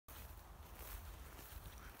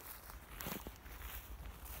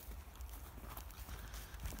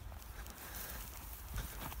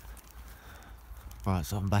Right,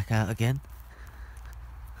 so I'm back out again.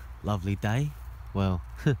 Lovely day. Well,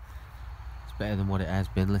 it's better than what it has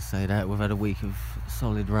been, let's say that. We've had a week of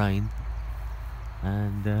solid rain.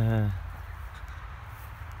 And I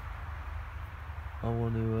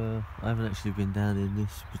haven't actually been down in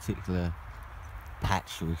this particular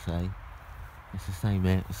patch, shall we say. It's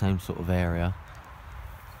the same sort of area.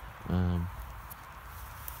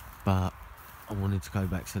 But I wanted to go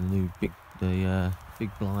back to the big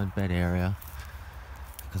blind bed area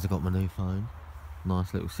because I got my new phone.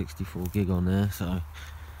 Nice little 64 gig on there, so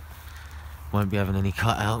won't be having any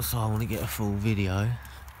cutouts, so I want to get a full video.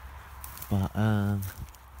 But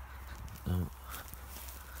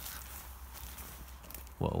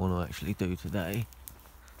what I want to actually do today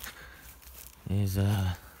is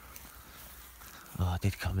I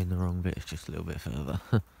did come in the wrong bit, it's just a little bit further.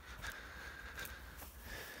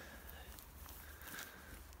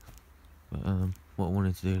 But what I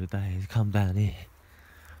wanted to do today is come down here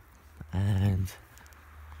and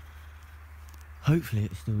hopefully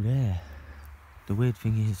it's still there. The weird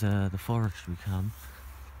thing is the forestry come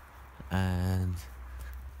and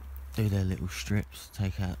do their little strips,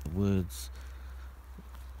 take out the woods,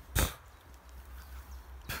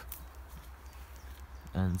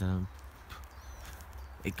 and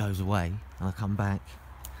it goes away, and I come back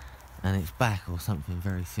and it's back or something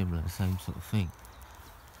very similar, the same sort of thing.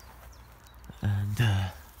 And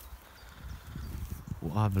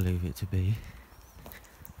what I believe it to be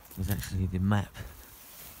is actually the map.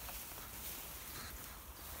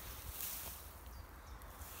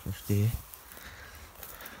 Just here.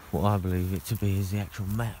 What I believe it to be is the actual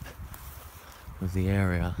map of the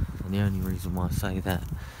area, and the only reason why I say that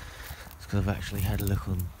is because I've actually had a look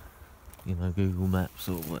on, you know, Google Maps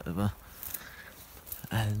or whatever,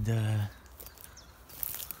 and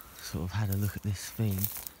sort of had a look at this thing,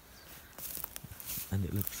 and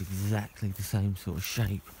it looks exactly the same sort of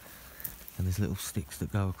shape, and there's little sticks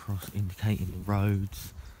that go across indicating the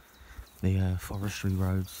roads, the forestry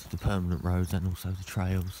roads, the permanent roads, and also the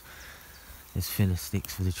trails. There's thinner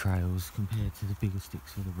sticks for the trails compared to the bigger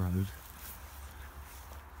sticks for the road.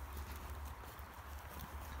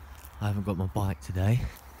 I haven't got my bike today,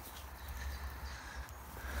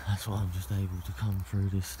 that's why I'm just able to come through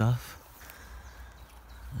this stuff.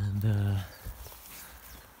 And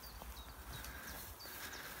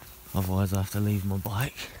otherwise I have to leave my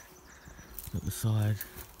bike at the side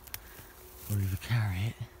or either carry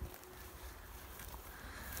it.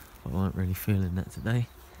 But I wasn't really feeling that today.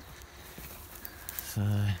 So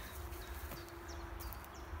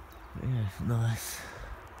yeah, it's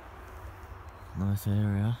nice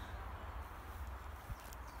area.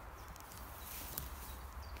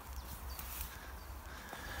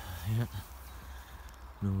 Yeah,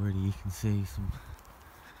 and already you can see some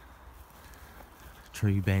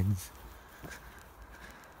tree bends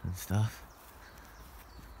and stuff.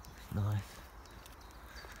 Nice.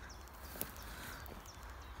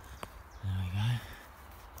 There we go.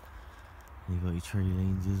 You've got your tree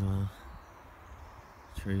leans as well.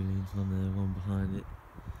 Tree leans, one there, one behind it.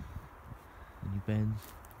 And your bends.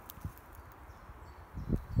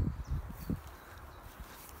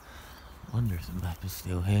 Wonder if the map is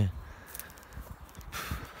still here.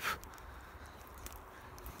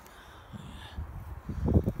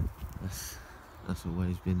 That's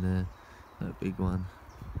always been there, that big one.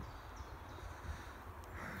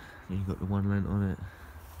 And you've got the one lent on it.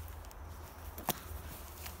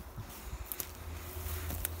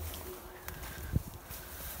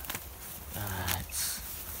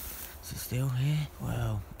 Is it still here?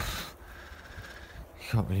 Well, you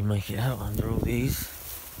can't really make it out under all these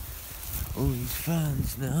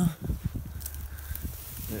ferns now.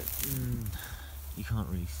 But you can't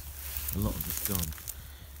really, a lot of it's gone.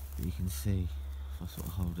 But you can see, if I sort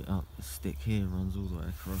of hold it up, the stick here runs all the way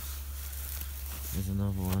across. There's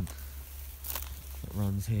another one that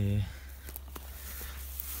runs here,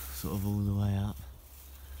 sort of all the way up.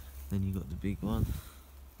 Then you've got the big one.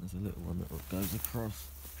 There's a little one that goes across.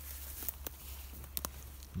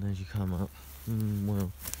 And as you come up,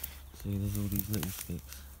 well, see there's all these little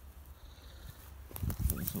sticks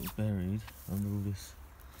that are sort of buried under all this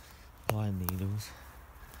pine needles.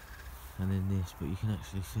 And then this, but you can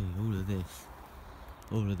actually see all of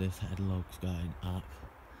this had logs going up,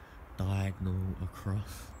 diagonal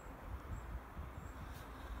across,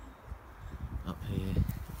 up here.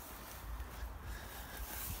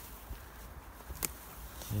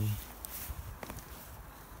 See,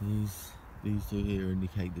 these two here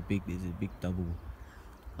indicate there's a big double,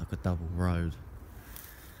 like a double road.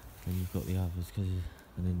 And you've got the others, and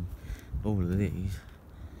then all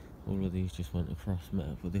of these just went across, met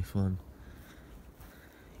up with this one.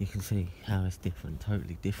 you can see how it's different,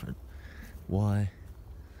 totally different. Why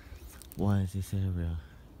is this area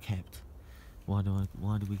kept? Why do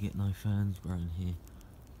we get no ferns growing here?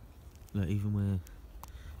 Look, even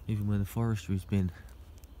where the forestry's been,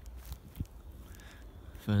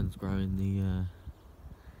 ferns grow in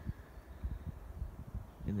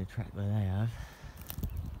the track where they have.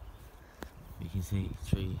 You can see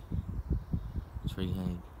tree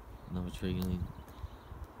hang, another tree line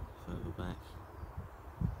further back.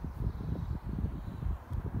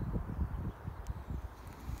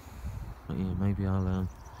 But yeah, maybe I'll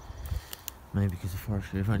maybe because the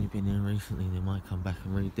forestry have only been here recently, they might come back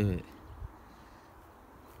and redo it.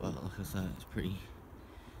 Well, like I say, it's pretty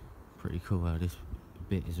cool how this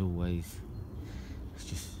bit is always. It's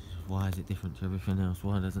just, why is it different to everything else?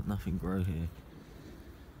 Why doesn't nothing grow here?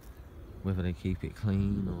 Whether they keep it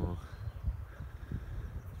clean or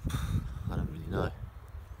I don't really know.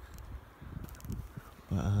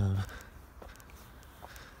 But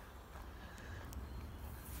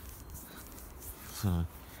so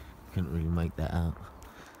couldn't really make that out.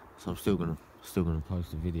 So I'm still gonna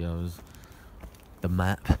post the videos. The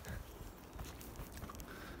map,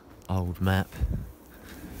 old map.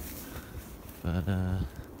 But yeah,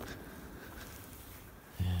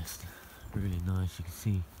 it's really nice. You can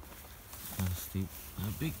see how steep, how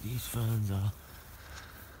big these ferns are.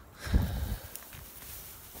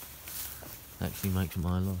 Actually makes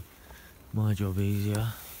my job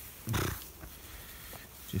easier.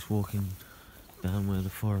 Just walking down where the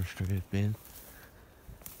forestry have been.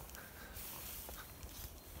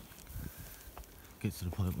 Gets to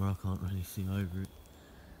the point where I can't really see over it.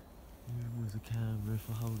 Even with the camera, if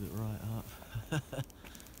I hold it right up.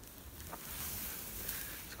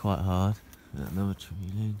 It's quite hard. Another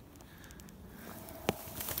tree line.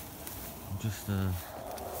 I'm just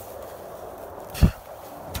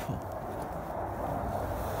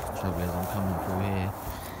trouble is I'm coming through here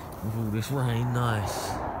with all this rain. Nice.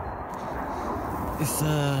 It's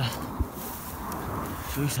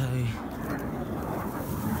should we say,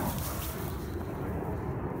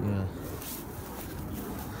 yeah,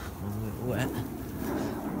 I'm a little wet,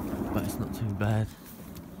 but it's not too bad.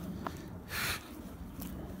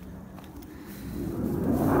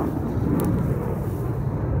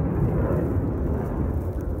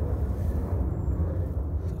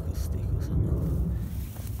 Like a stick or something.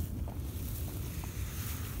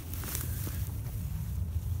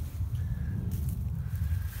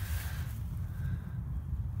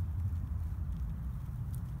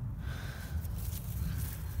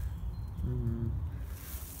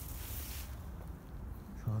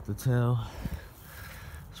 It's hard to tell.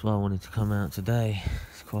 That's why I wanted to come out today.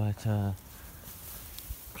 It's quite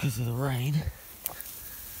because of the rain.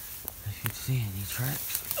 If you'd see any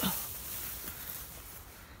tracks.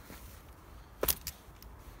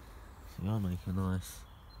 See, I'll make a nice.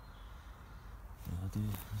 Yeah,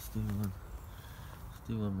 let's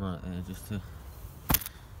do one right there just to.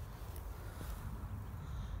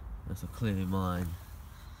 That's a clear mine.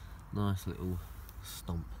 Nice little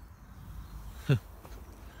stomp.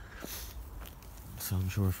 So I'm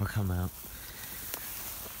sure if I come out,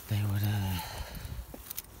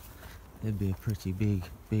 there'd be a pretty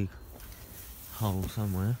big hole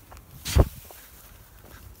somewhere.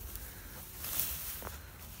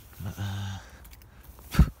 But,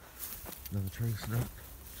 another tree snap.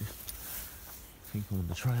 Just think I'm on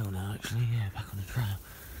the trail now. Actually, yeah, back on the trail.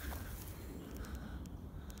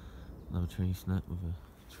 Another tree snap with a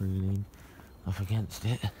tree lean up against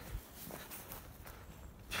it.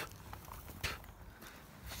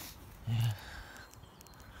 Yeah.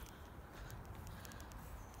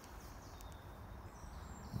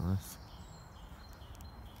 Nice.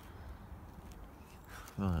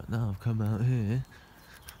 Right, now I've come out here,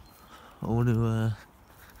 I want to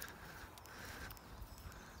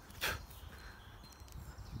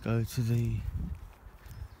go to the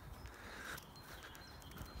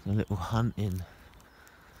little hunting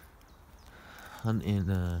I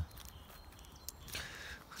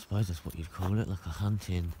suppose that's what you'd call it, like a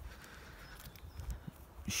hunting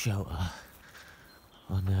shelter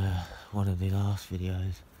on one of the last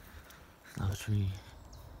videos. Another tree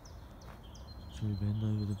bend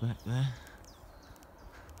over the back there.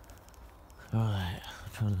 Right,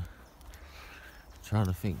 I'm trying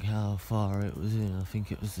to think how far it was in. I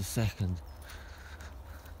think it was the second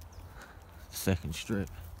strip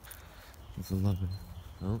of the load.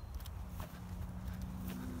 Oh.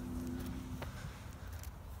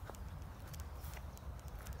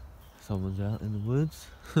 Someone's out in the woods,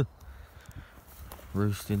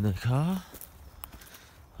 roosting their car.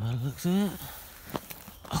 By the looks of it.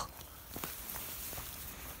 Oh.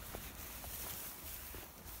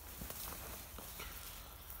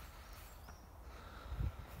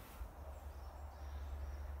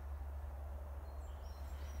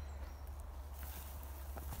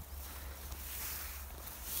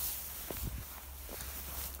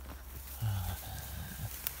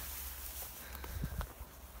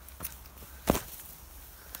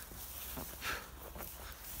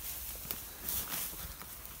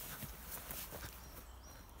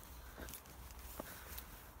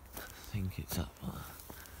 think it's up. I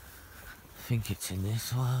think it's in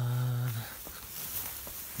this one.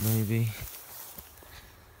 Maybe.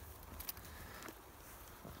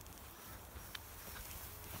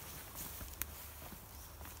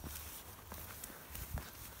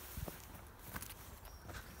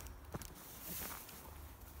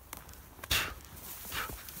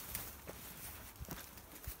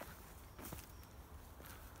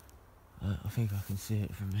 I think I can see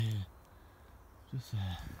it from here. Just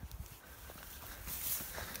there.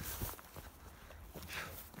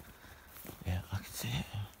 Yeah, I can see it.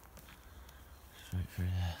 Straight through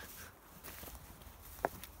there.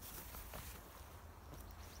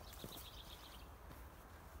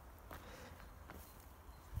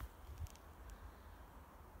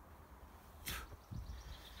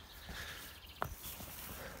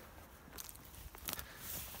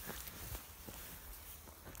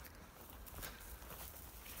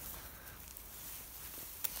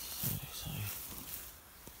 So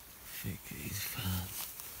thick these fans.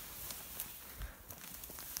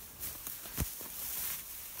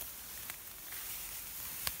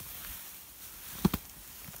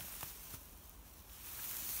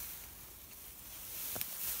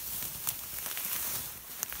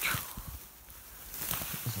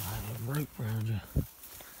 There's a rope round you.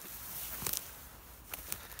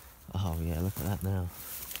 Oh yeah, look at that now.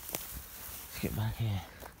 Let's get back here.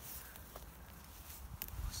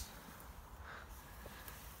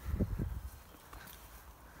 Look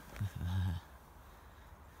at that.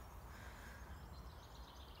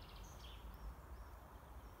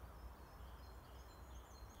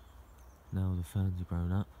 Now the ferns are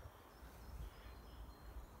grown up.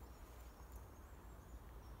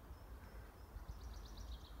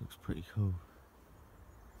 Looks pretty cool.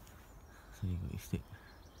 So you've got your stick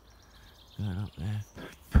going up there.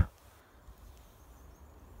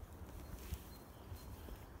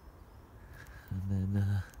 And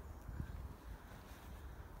then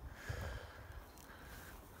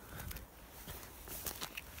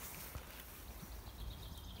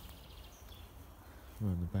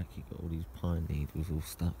around the back you've got all these pine needles all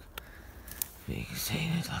stuck. But you can see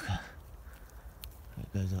there's like a,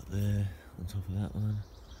 it goes up there on top of that one,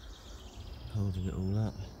 holding it all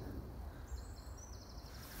up.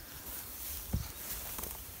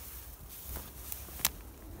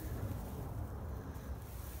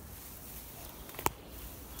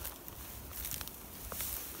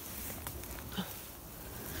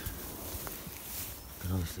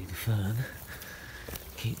 And obviously the fern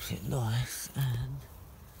keeps it nice and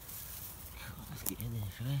let's get in there,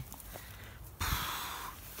 shall we?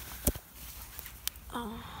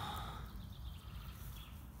 Oh.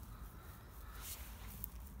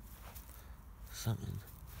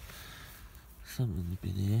 Something's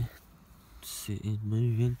been here, sitting,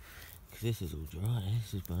 moving, because this is all dry,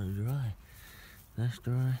 this is bone dry, that's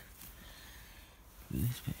dry, but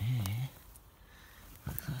this bit here,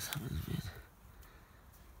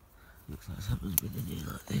 looks like something's been in here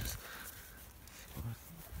like this,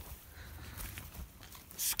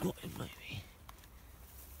 squatting maybe.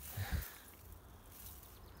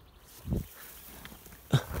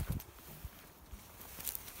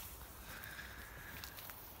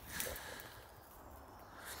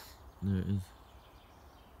 There it is.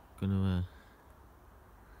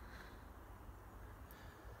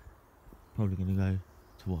 Probably gonna go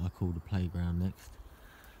to what I call the playground next.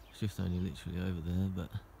 It's just only literally over there, but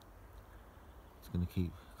it's gonna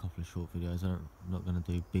keep a couple of short videos. I'm not gonna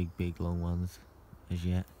do big long ones as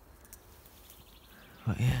yet.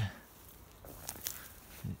 But yeah,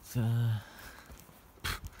 it's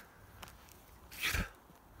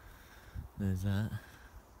there's that.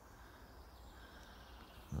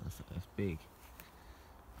 That's big.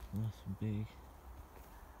 Nice and big.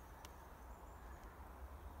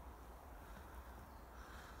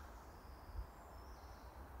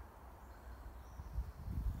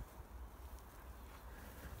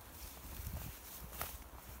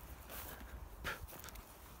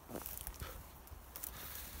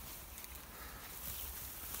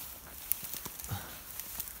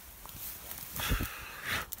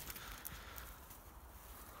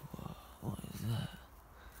 What is that?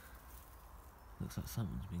 Looks like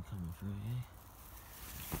something's been coming through here.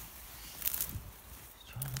 Just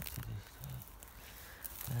try not to disturb.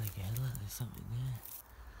 And again, look, there's something there.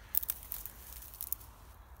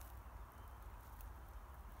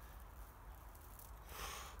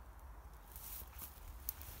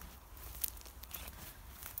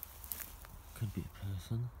 Could be a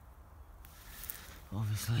person,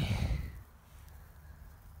 obviously.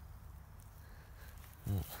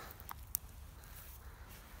 Yeah.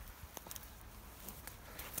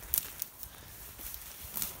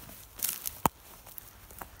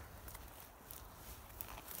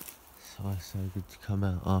 why it's so good to come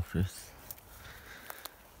out after it's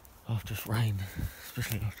rain,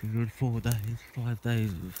 especially after a good 4 days, 5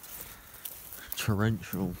 days of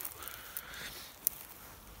torrential,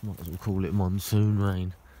 might as well call it monsoon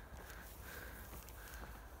rain.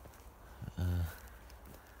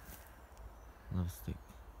 Another stick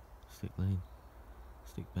lean,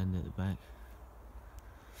 stick bend at the back.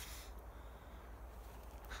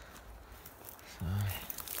 So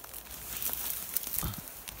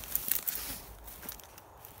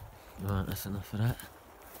right, that's enough of that.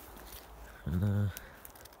 And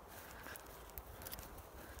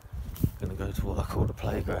gonna go to what I call the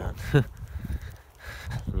playground. And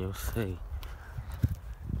you'll see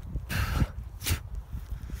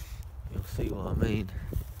what I mean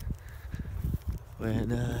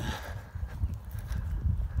when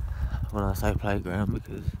I say playground,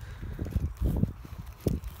 because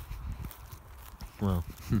well,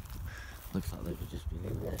 looks like they've just been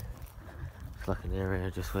in there. It's like an area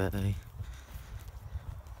just where they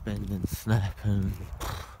bend and snap and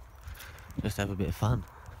just have a bit of fun.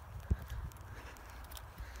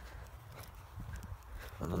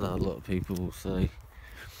 And I know a lot of people will say,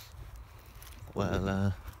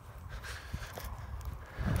 well,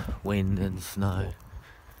 wind and snow,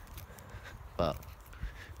 but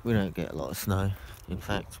we don't get a lot of snow. In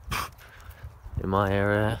fact, in my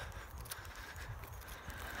area,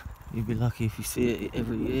 you'd be lucky if you see it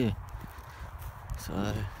every year.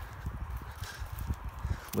 So,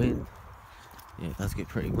 wind, yeah, it does get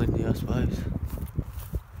pretty windy, I suppose.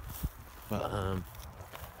 But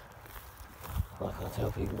like I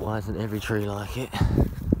tell people, why isn't every tree like it?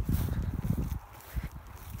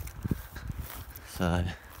 So,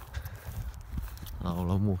 oh,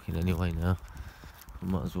 well, I'm walking anyway now. I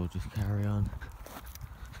might as well just carry on.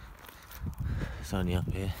 It's only up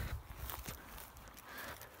here.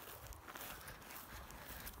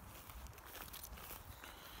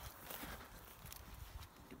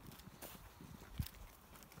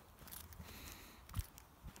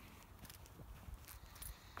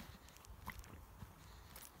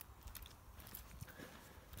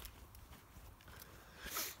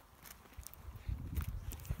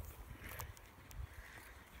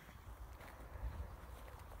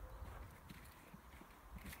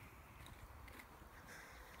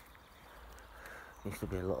 Used to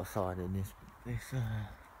be a lot of sign in this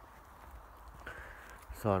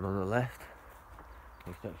sign on the left. I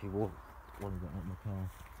used to actually walk one bit up my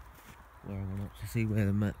car where I went up to see where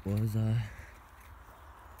the map was. I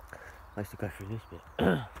used to go through this bit.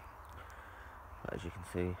 But as you can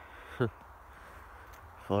see,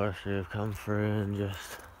 forestry have come through and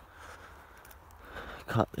just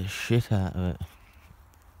cut the shit out of it.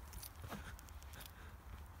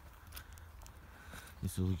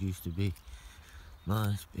 This all used to be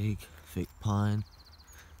nice, big, thick pine,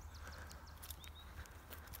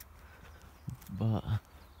 but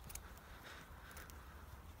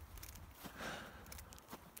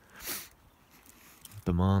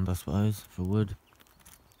demand, I suppose, for wood.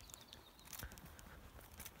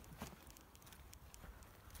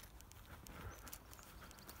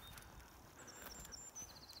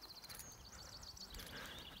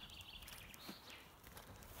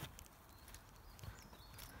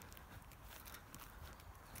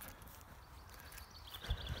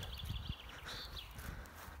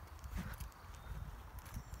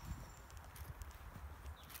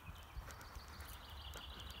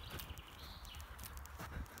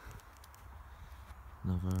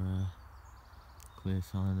 Another clear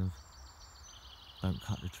sign of don't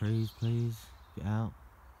cut the trees, please, get out.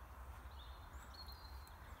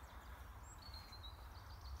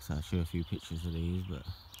 So I'll show a few pictures of these, but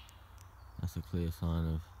that's a clear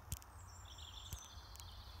sign of,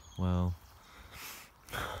 well,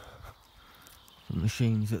 the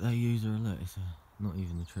machines that they use are, look, it's not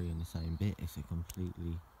even the tree in the same bit, it's a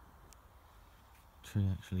completely tree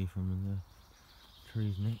actually from the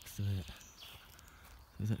trees next to it.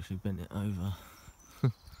 He's actually bent it over.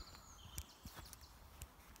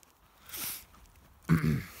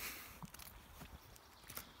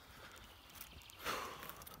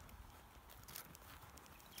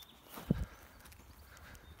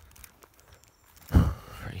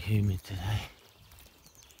 Very humid today.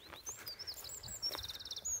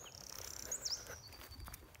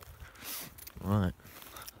 Right,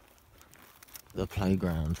 the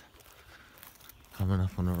playground coming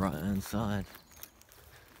up on the right hand side.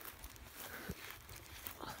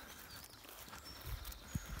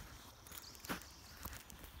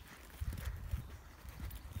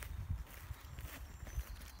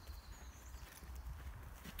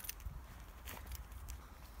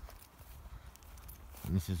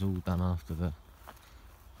 And this is all done after the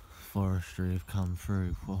forestry have come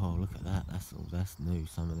through. Whoa, look at that. That's new.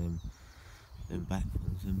 Some of them back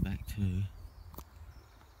ones and back too.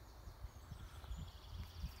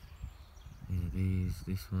 Yeah,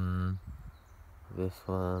 this one,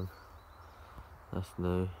 that's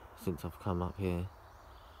new since I've come up here.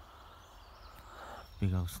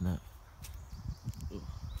 Big old snap.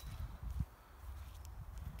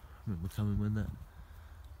 Remember coming when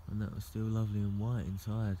that was still lovely and white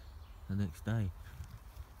inside the next day.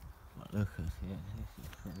 But look at it, this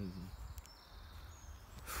is crazy.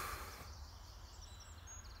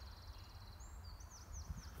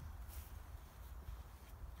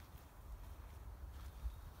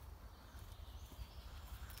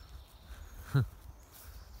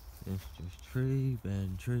 It's just tree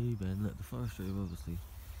bend. Look, the forestry have obviously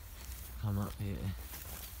come up here.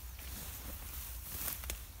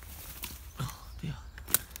 Oh dear.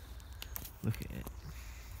 Look at it.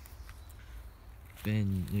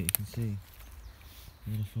 Bend, you can see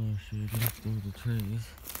where the forestry have left all the trees.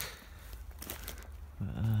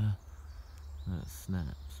 But that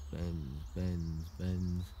snaps, bends.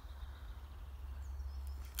 And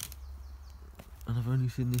I've only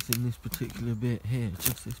seen this in this particular bit here,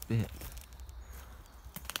 just this bit.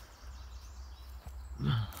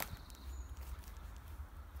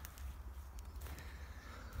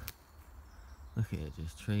 Look at it,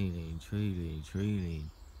 just tree lean.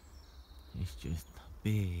 It's just a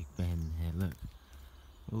big bend here, look.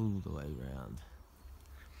 All the way round.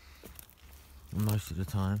 And most of the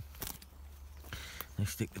time, they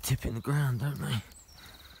stick the tip in the ground, don't they?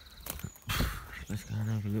 Let's go and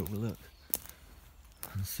have a little look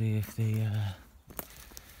and see if the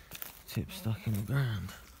tip's stuck in the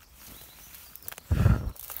ground. It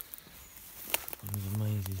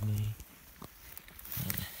amazes me how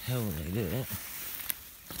the hell they do it.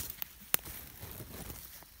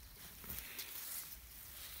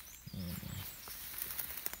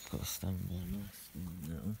 It's got to stand by a nice thing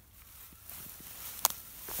now.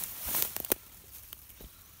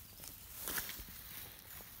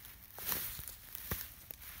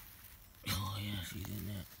 Oh yeah, she's in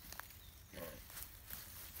there.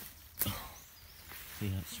 See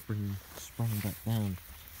that sprung back down.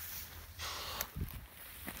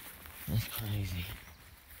 That's crazy.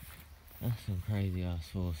 That's some crazy ass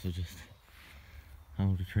force to just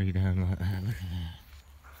hold a tree down like that. Look at that.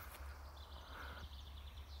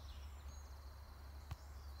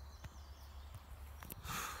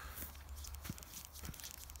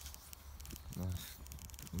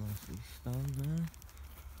 Nicely stung there.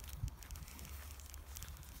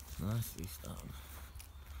 Nicely stung.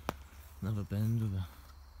 Another bend with a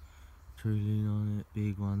tree lean on it.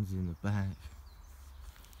 Big ones in the back.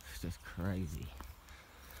 It's just crazy.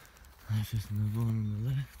 There's just another one on the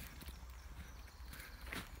left.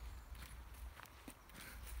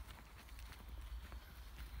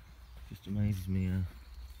 Just amazes me how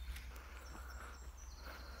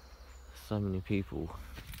so many people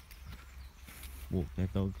walk their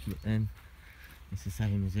dogs, but then it's the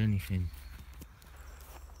same as anything.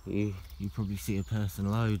 You probably see a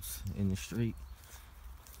person loads in the street,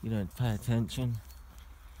 you don't pay attention,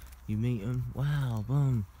 you meet them, wow,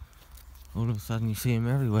 boom, all of a sudden you see them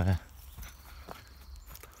everywhere.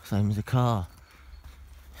 Same as a car.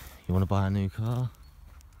 You want to buy a new car,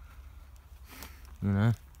 you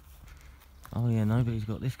know, oh yeah, nobody's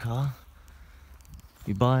got this car,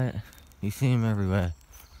 you buy it, you see them everywhere.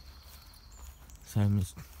 Same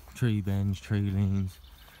as tree bends, tree leans,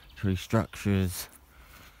 tree structures,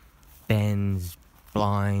 bends,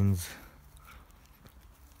 blinds,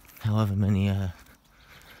 however many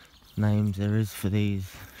names there is for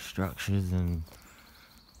these structures and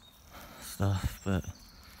stuff, but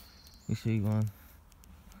you see one,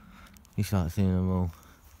 you start seeing them all.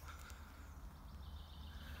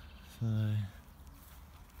 So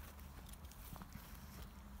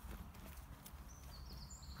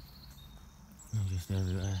they're just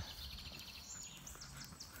everywhere.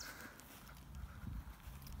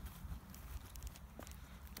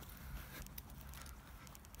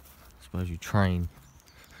 I suppose you train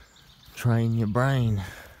your brain.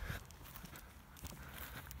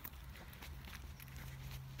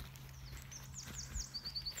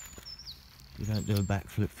 You don't do a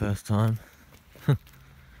backflip first time.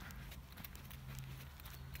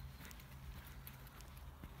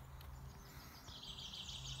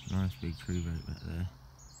 Nice big tree root back there.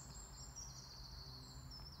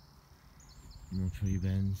 More tree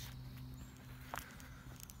bends.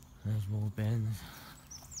 There's more bends.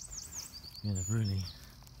 Yeah, they've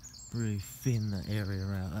really thinned that area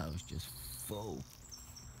out. That was just full.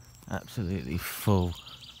 Absolutely full.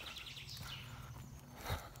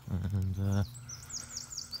 And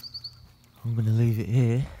I'm going to leave it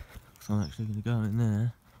here, because I'm actually going to go in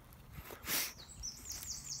there.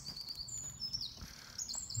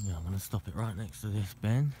 Yeah, I'm going to stop it right next to this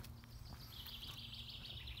bend.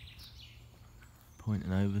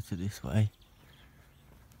 Pointing over to this way.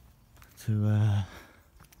 To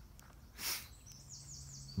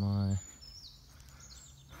my...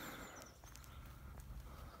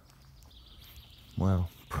 Well,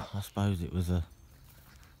 I suppose it was a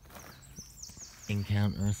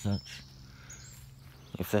encounter as such.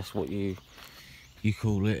 If that's what you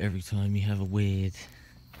call it, every time you have a weird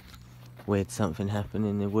something happen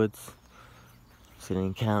in the woods. It's an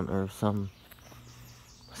encounter of some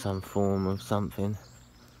form of something.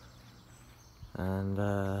 And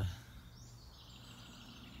trouble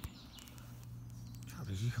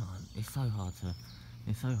is you can't, it's so hard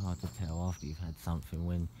to tell after you've had something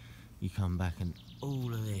when you come back and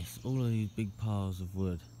all of these big piles of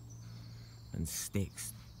wood and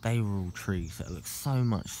sticks, they were all trees that look so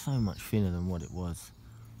much thinner than what it was.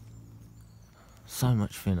 So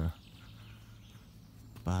much thinner.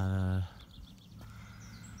 But I'm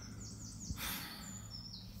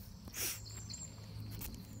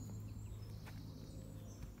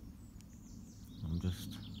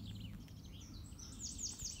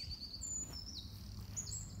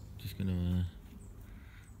just gonna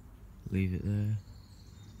leave it there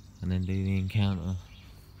and then do the encounter.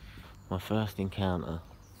 My first encounter